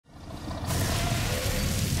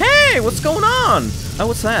Hey, what's going on? Oh,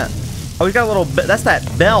 what's that? Oh, we got a little bit. That's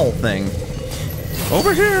that bell thing.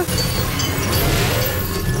 Over here.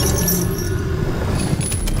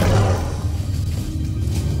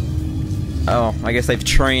 Oh, I guess they've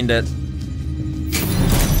trained it.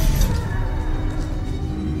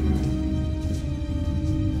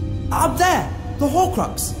 Up there! The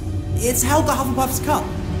Horcrux! It's Helga Hufflepuff's cup.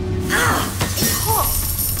 Ah! It's hot!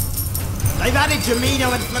 They've added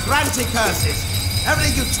Gemino and Flagranti curses.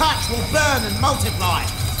 Everything you touch will burn and multiply.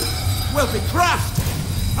 We'll be crushed!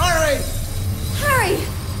 Hurry! Harry!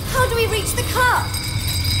 How do we reach the cup?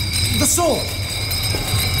 The sword!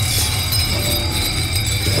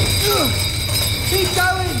 Keep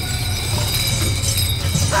going!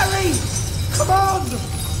 Harry! Come on!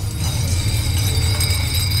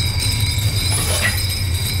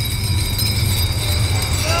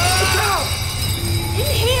 Look out! In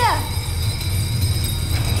here!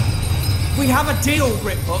 We have a deal,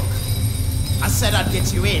 Griphook. I said I'd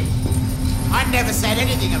get you in. I never said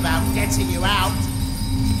anything about getting you out.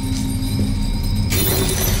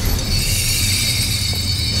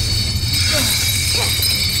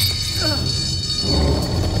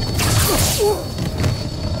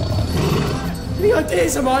 Any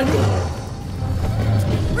ideas, Hermione?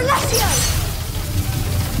 Relatio!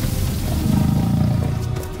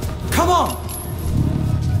 Come on!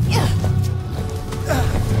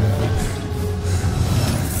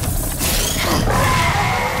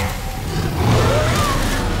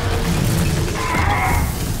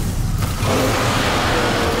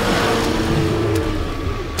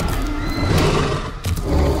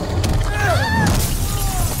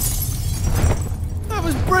 That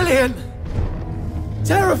was brilliant!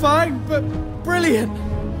 Terrifying, but brilliant!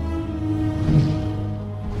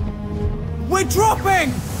 We're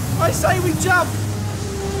dropping! I say we jump!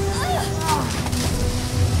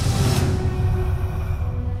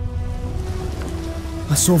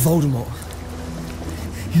 I saw Voldemort.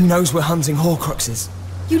 He knows we're hunting Horcruxes.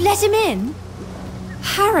 You let him in?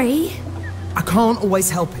 Harry? I can't always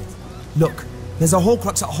help it. Look, there's a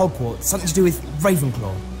Horcrux at Hogwarts, something to do with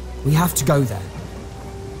Ravenclaw. We have to go there.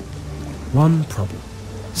 One problem.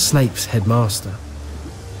 Snape's headmaster.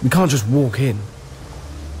 We can't just walk in.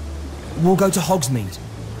 We'll go to Hogsmeade,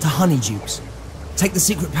 to Honeydukes. Take the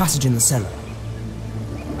secret passage in the cellar.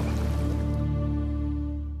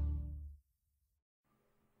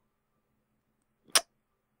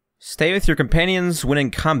 Stay with your companions when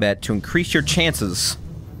in combat to increase your chances.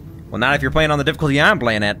 Well, not if you're playing on the difficulty I'm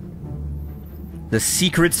playing at. The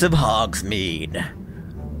Secrets of Hogsmeade.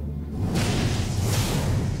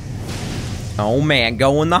 Oh man,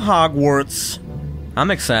 going to Hogwarts. I'm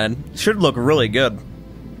excited. Should look really good.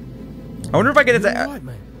 I wonder if I get it. Right,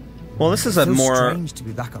 mate. Well, this is a Feels more. strange to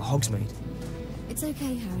be back at Hogsmeade. It's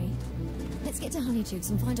okay, Harry. Let's get to Honeydukes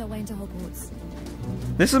and find our way into Hogwarts.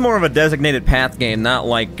 This is more of a designated path game, not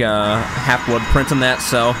like Half-Blood Prince and that.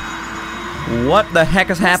 So, what the heck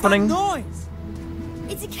is happening? What's that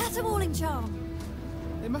noise? It's a caterwauling charm.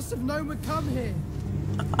 They must have known we'd come here.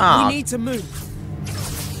 Ah, We need to move.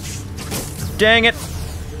 dang it.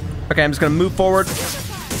 Okay, I'm just gonna move forward.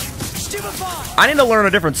 I need to learn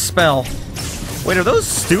a different spell. Wait, are those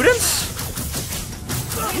students?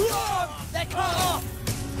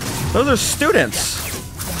 Those are students.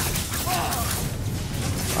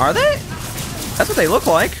 Are they? That's what they look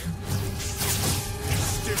like.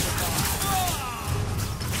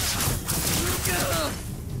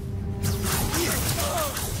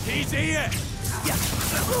 He's here!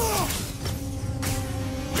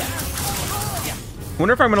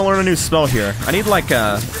 Wonder if I'm gonna learn a new spell here. I need like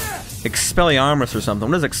Expelliarmus or something.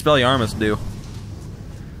 What does Expelliarmus do?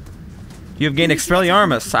 You have gained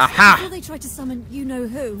Expelliarmus. Aha! Before they try to summon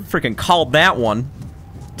you-know-who. Freaking called that one.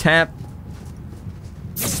 Tap.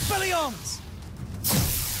 Expelliarmus!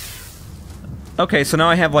 Okay, so now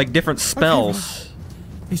I have like different spells.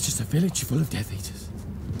 It's just a village full of Death Eaters.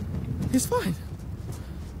 It's fine.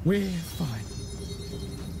 We're fine.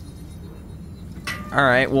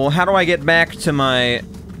 Alright, well, how do I get back to my...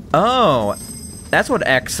 Oh, that's what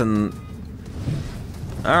X and...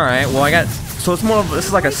 Alright, well, I got... So it's more of... This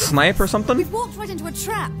is like a snipe or something? We've walked right into a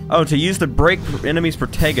trap. Oh, to use to break enemies'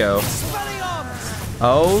 Protego.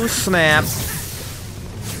 Oh, snap.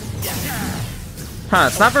 Huh,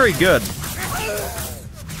 it's not very good.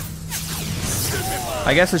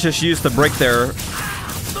 I guess it's just used to break their...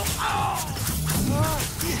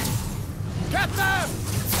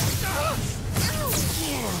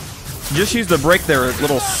 Just used to break their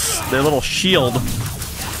little shield.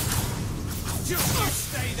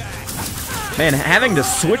 Man, having to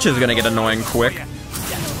switch is gonna get annoying quick.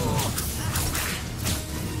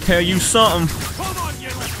 Tell you something.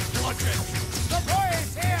 The boy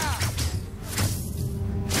is here!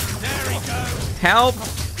 There he goes! Help!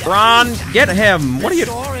 Ron, get him! What are you...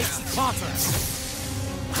 Sure it's Potter.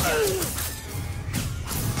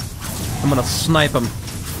 I'm gonna snipe him.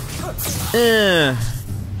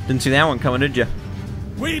 Didn't see that one coming, did you?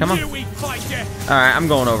 We Come on. knew we'd fight you! Alright, I'm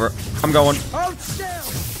going over. I'm going. Hold still!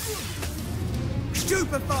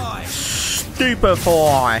 Stupefy!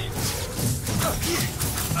 Stupefy!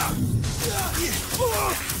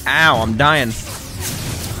 Ow, I'm dying.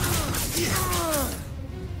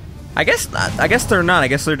 I guess not. I guess they're not. I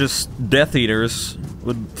guess they're just Death Eaters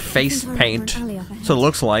with face paint. So it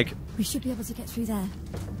looks like. We should be able to get through there.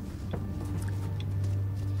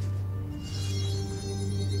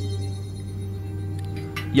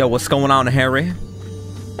 Yo, what's going on, Harry?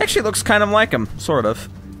 Actually looks kind of like him, sort of.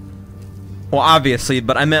 Well, obviously,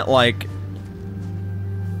 but I meant like...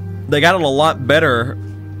 They got it a lot better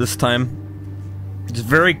this time. It's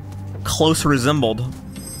very close resembled.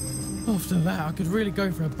 After that, I could really go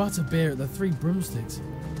for a butterbeer at the Three Broomsticks.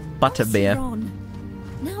 Butterbeer. Ron,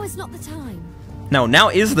 now is not the time. No, now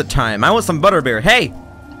is the time. I want some butterbeer. Hey!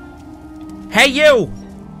 Hey, you!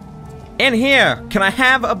 In here! Can I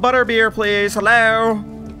have a butterbeer, please? Hello?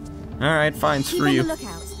 Alright, fine, Keep screw on you. the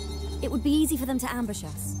lookout. It would be easy for them to ambush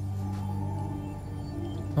us.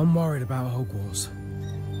 I'm worried about Hogwarts.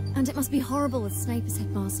 And it must be horrible with Snape as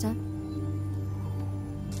headmaster.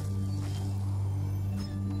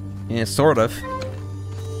 Yeah, sort of.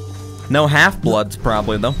 No half-bloods,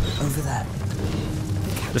 probably, though. Over there.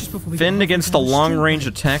 Defend against the long-range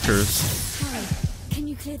attackers. Harry, can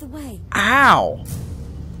you clear the way? Ow!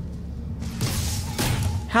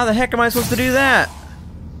 How the heck am I supposed to do that?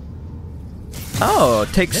 Oh,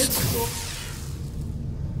 it takes...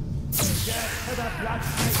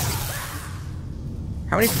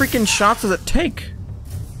 How many freaking shots does it take?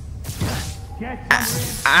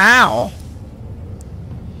 Ow!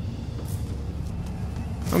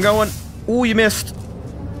 I'm going... Ooh, you missed.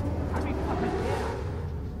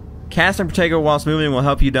 Casting Protego whilst moving will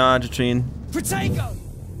help you dodge between... Protego!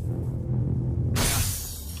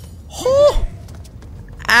 Oh!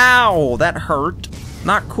 Ow! That hurt.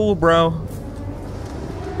 Not cool, bro.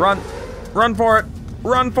 Run. Run for it.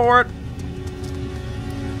 Run for it.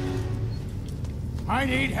 I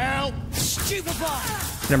need help!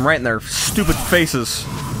 Stupefy! Hit them right in their stupid faces.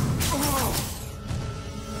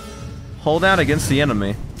 Hold out against the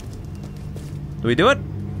enemy. Do we do it?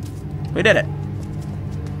 We did it.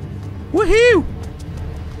 Woohoo!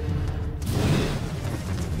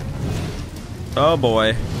 Oh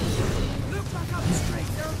boy.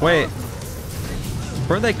 Wait.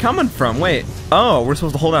 Where are they coming from? Wait. Oh, we're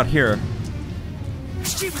supposed to hold out here.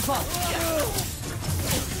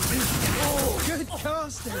 Good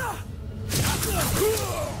casting!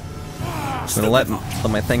 I'm gonna let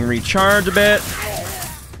my thing recharge a bit.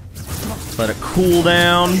 Let it cool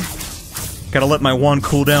down. Gotta let my wand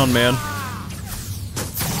cool down, man.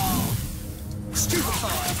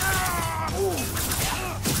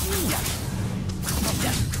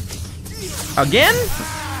 Again?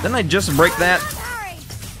 Didn't I just break that?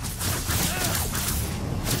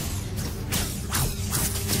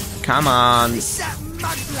 Come on.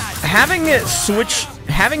 Having it switch,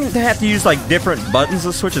 having to have to use like different buttons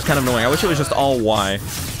to switch is kind of annoying. I wish it was just all Y.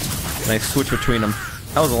 And I switch between them.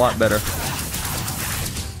 That was a lot better.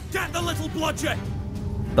 Get the little bludger!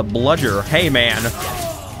 The bludger. Hey, man.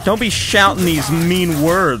 Don't be shouting these mean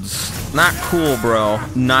words. Not cool, bro.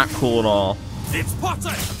 Not cool at all. It's Potter!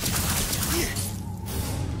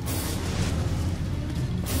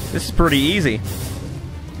 This is pretty easy.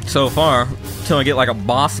 So far. Until I get like a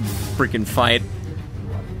boss freaking fight.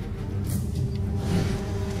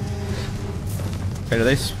 Okay, do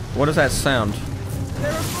they... What does that sound?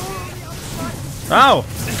 Oh!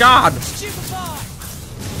 God!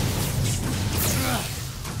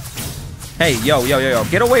 Hey, yo, yo, yo, yo.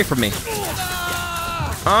 Get away from me.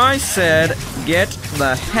 I said, get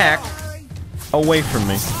the heck away from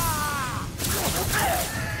me.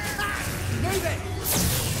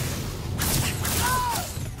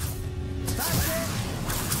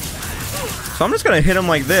 So I'm just gonna hit him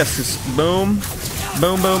like this. Just boom,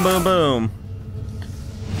 boom, boom, boom, boom.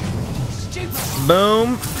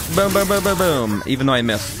 Boom, boom, boom, boom, boom, boom. Even though I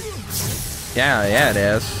missed. Yeah, it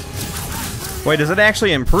is. Wait, does it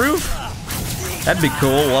actually improve? That'd be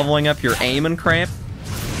cool, leveling up your aim and crap.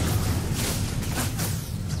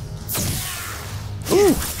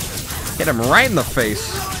 Ooh! Hit him right in the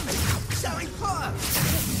face.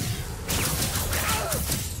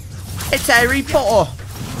 It's Harry Potter!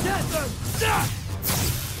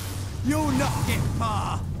 You'll not get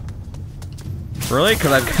far! Really?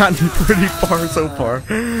 Because I've gotten pretty far so far.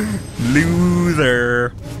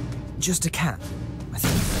 Loser. Just a cat, I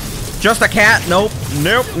think. Just a cat? Nope.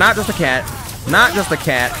 Nope. Not just a cat. Not just a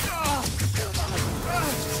cat.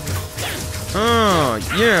 Oh,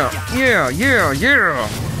 yeah, yeah, yeah, yeah.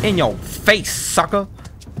 In your face, sucker.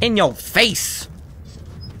 In your face.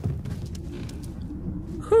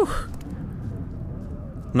 Whew.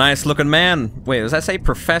 Nice looking man. Wait, does that say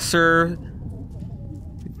Professor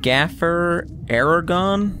Gaffer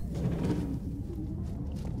Aragon?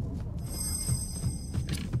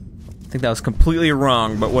 I think that was completely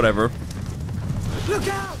wrong, but whatever. Look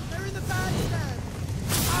out! They're in the bandstand!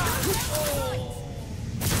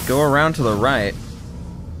 Go around to the right.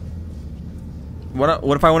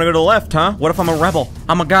 What if I want to go to the left, huh? What if I'm a rebel?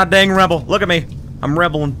 I'm a goddamn rebel. Look at me. I'm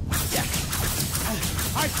rebelling.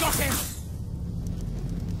 I've got him!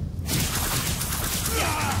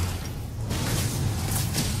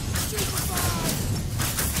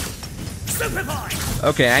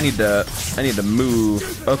 Okay, I need to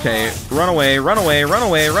move. Okay, run away, run away, run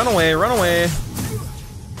away, run away, run away.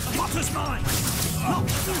 Potter's mine!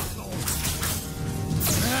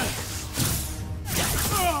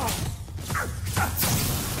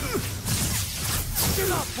 Get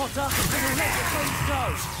up, Potter! We'll let your friends go!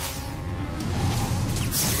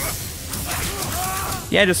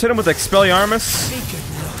 Yeah, just hit him with Expelliarmus,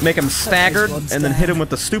 make him staggered, and then hit him with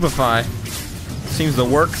the Stupefy. Seems to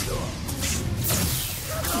work.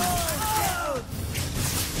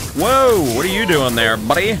 Whoa, what are you doing there,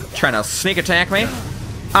 buddy? Trying to sneak attack me?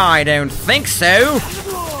 I don't think so.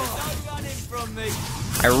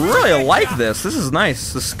 I really like this. This is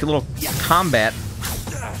nice. This little combat.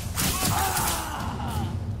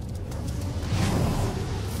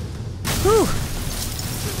 Whew.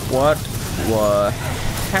 What the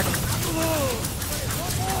heck?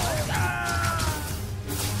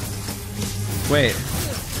 Wait.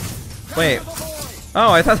 Wait.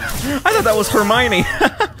 Oh, I thought that was Hermione.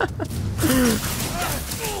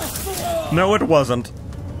 No, it wasn't.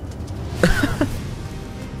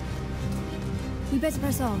 We better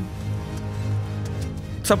press on.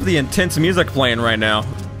 What's up with the intense music playing right now?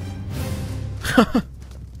 That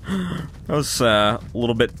was a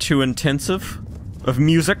little bit too intensive of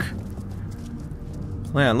music.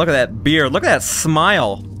 Man, look at that beard. Look at that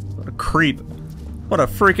smile. What a creep. What a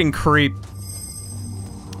freaking creep.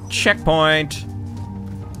 Checkpoint.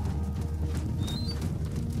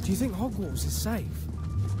 Do you think Hogwarts is safe?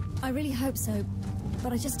 I really hope so,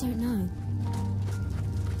 but I just don't know.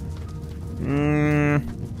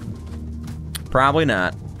 Probably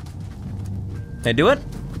not. Can I do it?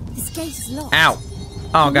 This gate is locked. Ow.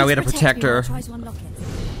 Oh god, we had to protect me while I her. try to unlock it.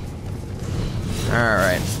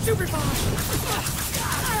 Alright.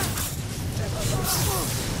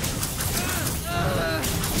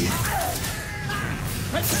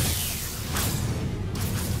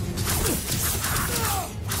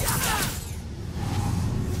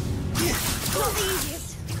 Not the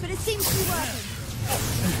easiest, but it seems to be working.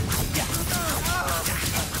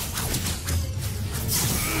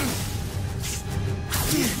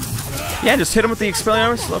 Yeah, just hit him with the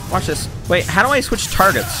Expelliarmus. Look, watch this. Wait, how do I switch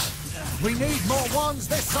targets? We need more ones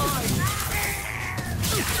this side!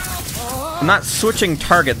 I'm not switching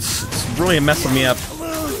targets. It's really messing me up.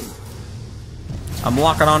 I'm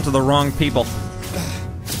locking onto the wrong people.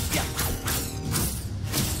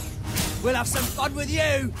 We'll have some fun with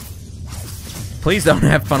you! Please don't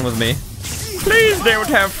have fun with me. Please don't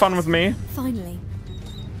have fun with me. Finally.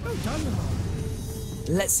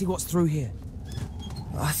 Let's see what's through here.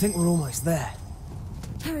 I think we're almost there.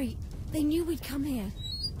 Harry, they knew we'd come here.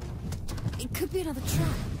 It could be another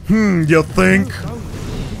trap. You think?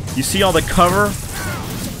 You see all the cover?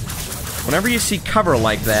 Whenever you see cover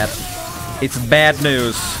like that, it's bad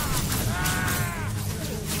news.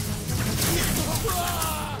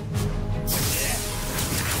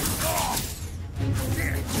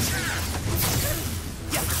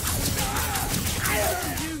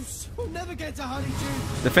 We'll never get to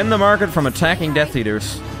Honeydukes! Defend the market from attacking Death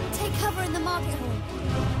Eaters. Take cover in the market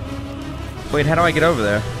hall. Wait, how do I get over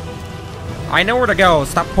there? I know where to go.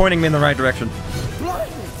 Stop pointing me in the right direction.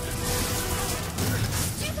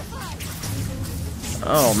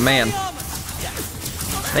 Oh, man.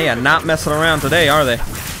 They are not messing around today, are they?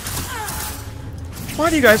 Why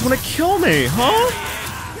do you guys want to kill me, huh?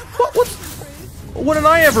 What did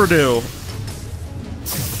I ever do?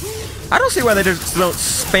 I don't see why they just don't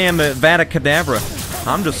spam the Vada Kedavra.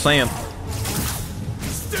 I'm just saying.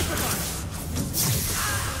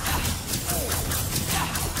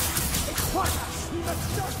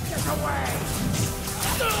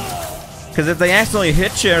 Because if they accidentally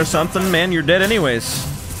hit you or something, man, you're dead anyways.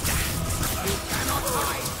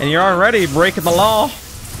 And you're already breaking the law.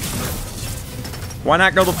 Why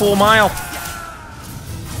not go the full mile?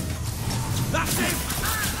 That's it!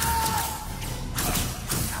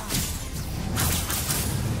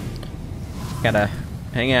 Gotta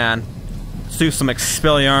hang on. Let's do some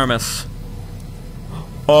Expelliarmus.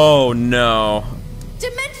 Oh no.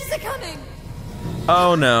 Dementors are coming!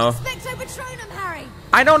 Oh no. Expecto Patronum, Harry!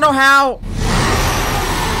 I don't know how.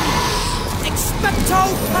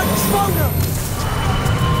 Expecto Patronum!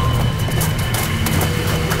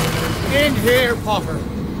 In here, Potter.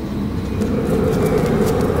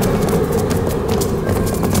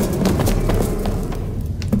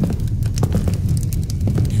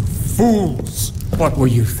 You fools! What were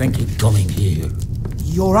you thinking coming here?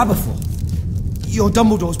 You're Aberforth. You're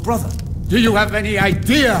Dumbledore's brother. Do you have any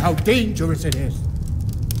idea how dangerous it is?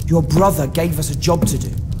 Your brother gave us a job to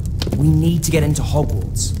do. We need to get into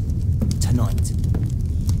Hogwarts. Tonight.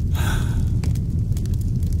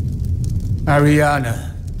 Ariana,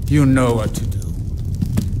 you know what to do.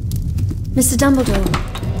 Mr. Dumbledore,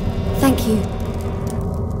 thank you.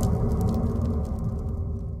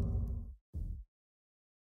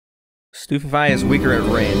 Stupefy is weaker at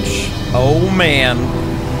range. Oh man.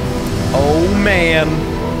 Oh man.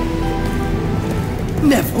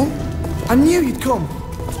 Neville, I knew you'd come.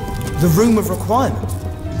 The Room of Requirement.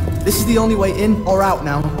 This is the only way in or out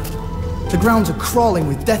now. The grounds are crawling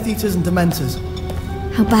with Death Eaters and Dementors.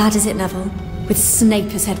 How bad is it, Neville? With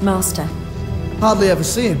Snape as headmaster? Hardly ever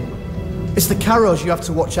see him. It's the Carrows you have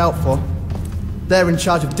to watch out for. They're in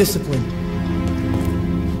charge of discipline.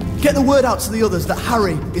 Get the word out to the others that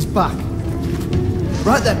Harry is back.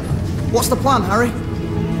 Right then, what's the plan, Harry?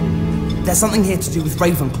 There's something here to do with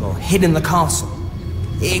Ravenclaw, hidden in the castle.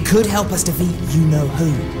 It could help us defeat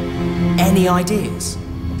you-know-who. Any ideas?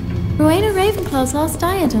 Rowena Ravenclaw's lost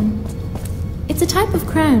diadem. It's a type of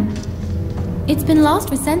crown. It's been lost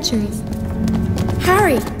for centuries.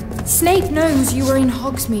 Harry! Snape knows you were in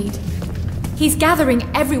Hogsmeade. He's gathering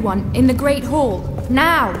everyone in the Great Hall,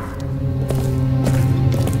 now!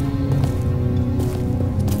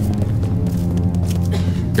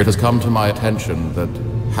 It has come to my attention that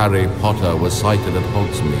Harry Potter was sighted at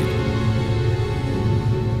Hogsmeade.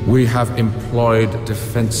 We have employed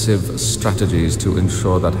defensive strategies to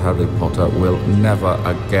ensure that Harry Potter will never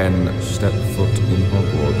again step foot in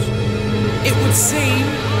Hogwarts. It would seem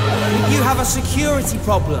that you have a security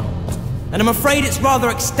problem, and I'm afraid it's rather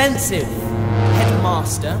extensive,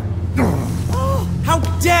 Headmaster. How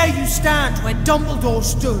dare you stand where Dumbledore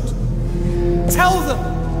stood? Tell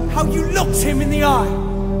them how you looked him in the eye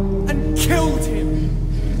and killed him.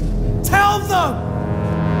 Tell them!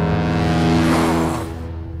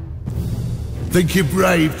 Think you're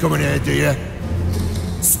brave coming here, do you?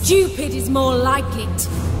 Stupid is more like it.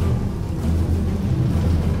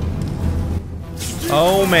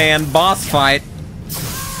 Oh man, boss fight.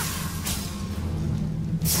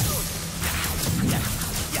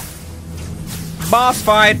 Boss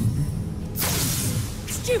fight.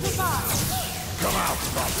 Stupefy! Come out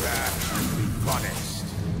from there and be punished.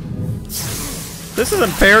 This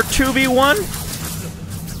isn't fair, 2v1?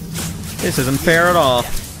 This isn't fair at all.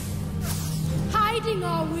 Hiding,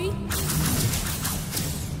 are we?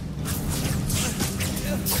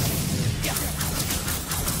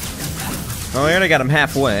 Oh, we already got him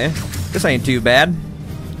halfway. This ain't too bad.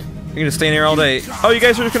 You're gonna stay in here all day. Oh, you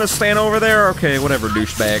guys are just gonna stand over there? Okay, whatever,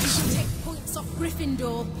 douchebags. Take points off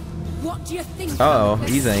Gryffindor. What do you think? Uh oh,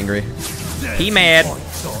 he's angry. He mad.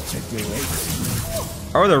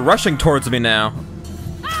 Oh, they're rushing towards me now.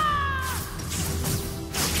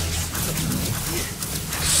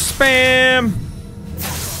 Spam!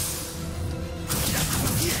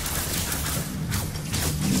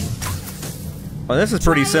 Well, this is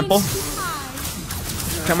pretty simple.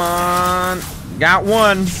 Come on. Got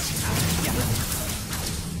one.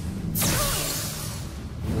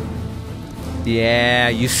 Yeah,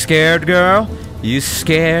 you scared, girl? You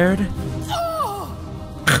scared?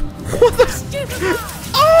 What the?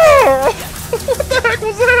 Oh! What the heck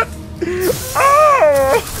was that?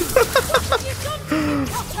 Oh!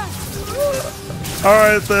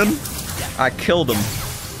 Alright then. I killed him.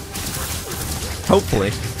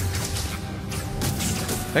 Hopefully.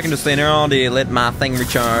 If I can just stay in there all day, let my thing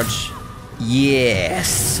recharge.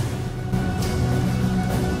 Yes.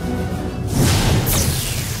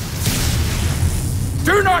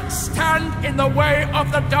 Do not stand in the way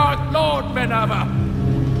of the Dark Lord, Minerva!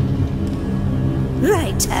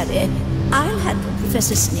 Right, Harry. I'll handle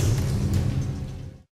Professor Snape.